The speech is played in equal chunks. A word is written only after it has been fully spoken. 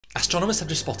Astronomers have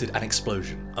just spotted an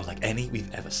explosion unlike any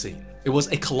we've ever seen. It was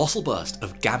a colossal burst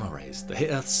of gamma rays that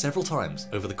hit Earth several times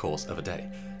over the course of a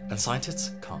day, and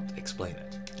scientists can't explain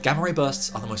it. Gamma ray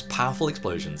bursts are the most powerful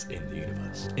explosions in the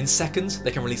universe. In seconds,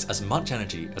 they can release as much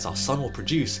energy as our sun will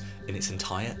produce in its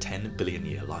entire 10 billion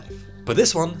year life. But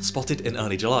this one, spotted in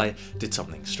early July, did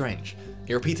something strange.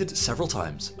 It repeated several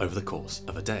times over the course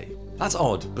of a day. That's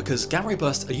odd, because gamma ray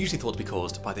bursts are usually thought to be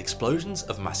caused by the explosions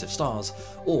of massive stars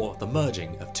or the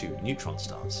merging of two neutron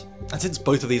stars. And since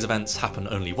both of these events happen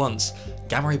only once,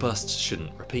 gamma ray bursts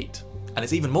shouldn't repeat. And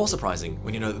it's even more surprising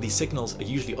when you know that these signals are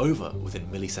usually over within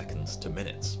milliseconds to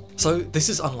minutes. So this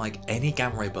is unlike any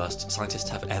gamma ray burst scientists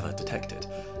have ever detected,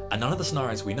 and none of the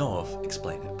scenarios we know of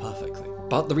explain it perfectly.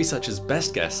 But the researchers'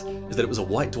 best guess is that it was a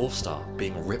white dwarf star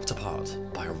being ripped apart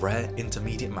by a rare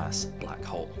intermediate mass black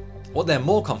hole. What they're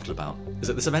more confident about is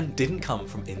that this event didn't come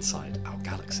from inside our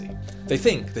galaxy. They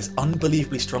think this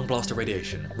unbelievably strong blast of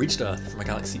radiation reached Earth from a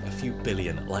galaxy a few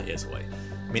billion light years away,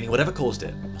 meaning whatever caused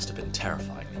it must have been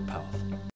terrifyingly powerful.